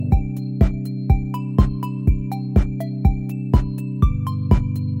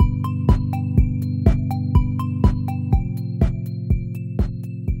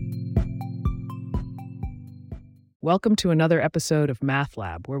Welcome to another episode of Math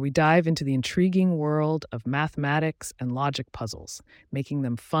Lab, where we dive into the intriguing world of mathematics and logic puzzles, making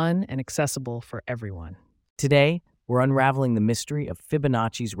them fun and accessible for everyone. Today, we're unraveling the mystery of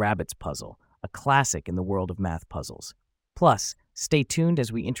Fibonacci's rabbit's puzzle, a classic in the world of math puzzles. Plus, stay tuned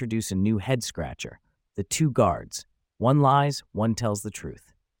as we introduce a new head-scratcher, the two guards. One lies, one tells the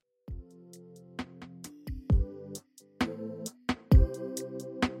truth.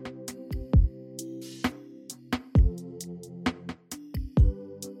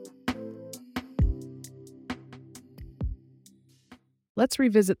 Let's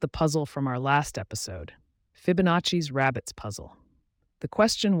revisit the puzzle from our last episode, Fibonacci's rabbit's puzzle. The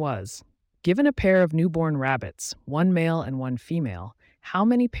question was, given a pair of newborn rabbits, one male and one female, how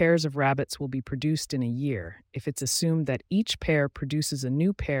many pairs of rabbits will be produced in a year if it's assumed that each pair produces a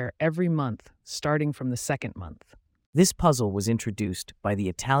new pair every month, starting from the second month? This puzzle was introduced by the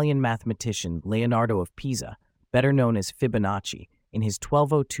Italian mathematician Leonardo of Pisa, better known as Fibonacci, in his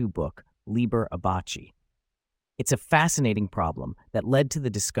 1202 book, Liber Abaci. It's a fascinating problem that led to the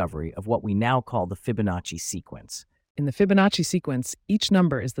discovery of what we now call the Fibonacci sequence. In the Fibonacci sequence, each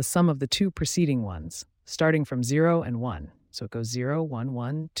number is the sum of the two preceding ones, starting from 0 and 1. So it goes 0, 1,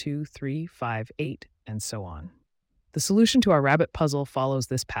 1, 2, 3, 5, 8, and so on. The solution to our rabbit puzzle follows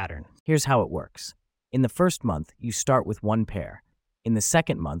this pattern. Here's how it works. In the first month, you start with one pair. In the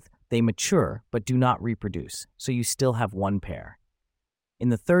second month, they mature but do not reproduce, so you still have one pair. In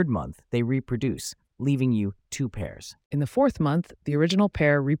the third month, they reproduce, leaving you two pairs. In the fourth month, the original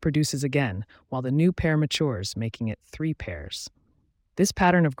pair reproduces again, while the new pair matures, making it 3 pairs. This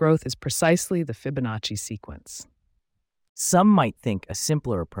pattern of growth is precisely the Fibonacci sequence. Some might think a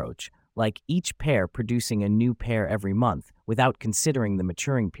simpler approach, like each pair producing a new pair every month without considering the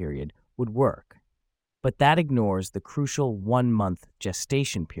maturing period, would work. But that ignores the crucial 1-month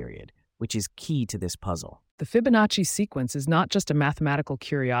gestation period, which is key to this puzzle. The Fibonacci sequence is not just a mathematical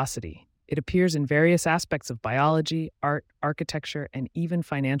curiosity. It appears in various aspects of biology, art, architecture, and even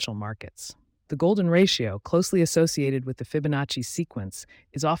financial markets. The golden ratio, closely associated with the Fibonacci sequence,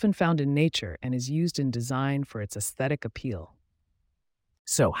 is often found in nature and is used in design for its aesthetic appeal.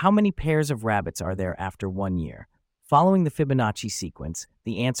 So, how many pairs of rabbits are there after 1 year? Following the Fibonacci sequence,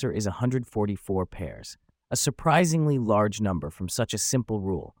 the answer is 144 pairs, a surprisingly large number from such a simple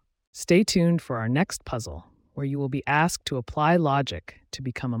rule. Stay tuned for our next puzzle, where you will be asked to apply logic to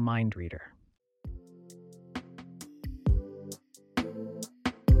become a mind reader.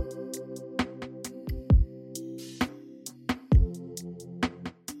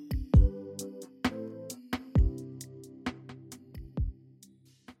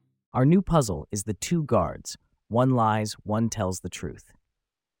 Our new puzzle is the two guards. One lies, one tells the truth.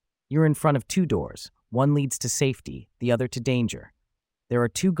 You're in front of two doors. One leads to safety, the other to danger. There are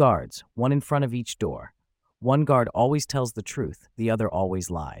two guards, one in front of each door. One guard always tells the truth, the other always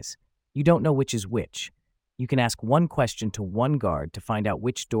lies. You don't know which is which. You can ask one question to one guard to find out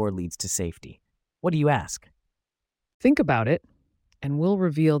which door leads to safety. What do you ask? Think about it, and we'll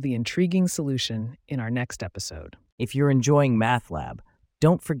reveal the intriguing solution in our next episode. If you're enjoying Math Lab,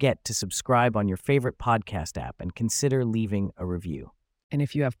 don't forget to subscribe on your favorite podcast app and consider leaving a review. And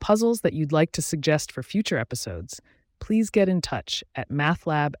if you have puzzles that you'd like to suggest for future episodes, please get in touch at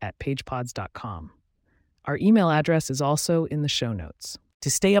mathlab@pagepods.com. Our email address is also in the show notes.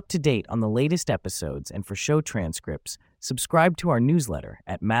 To stay up to date on the latest episodes and for show transcripts, subscribe to our newsletter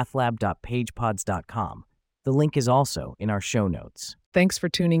at mathlab.pagepods.com. The link is also in our show notes. Thanks for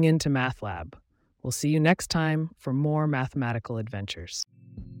tuning in to Math Lab. We'll see you next time for more mathematical adventures.